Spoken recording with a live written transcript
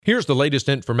Here's the latest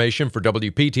information for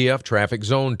WPTF Traffic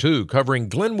Zone 2, covering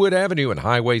Glenwood Avenue and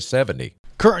Highway 70.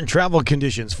 Current travel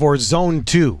conditions for Zone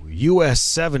 2, US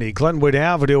 70, Glenwood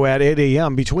Avenue at 8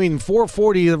 a.m. between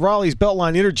 440 the Raleigh's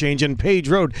Beltline Interchange and Page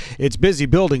Road. It's busy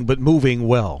building, but moving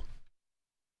well.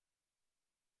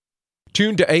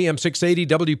 Tune to AM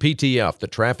 680 WPTF, the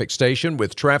traffic station,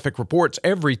 with traffic reports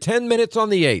every 10 minutes on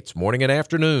the 8s, morning and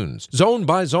afternoons.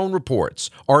 Zone-by-zone reports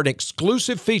are an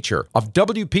exclusive feature of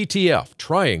WPTF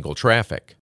Triangle Traffic.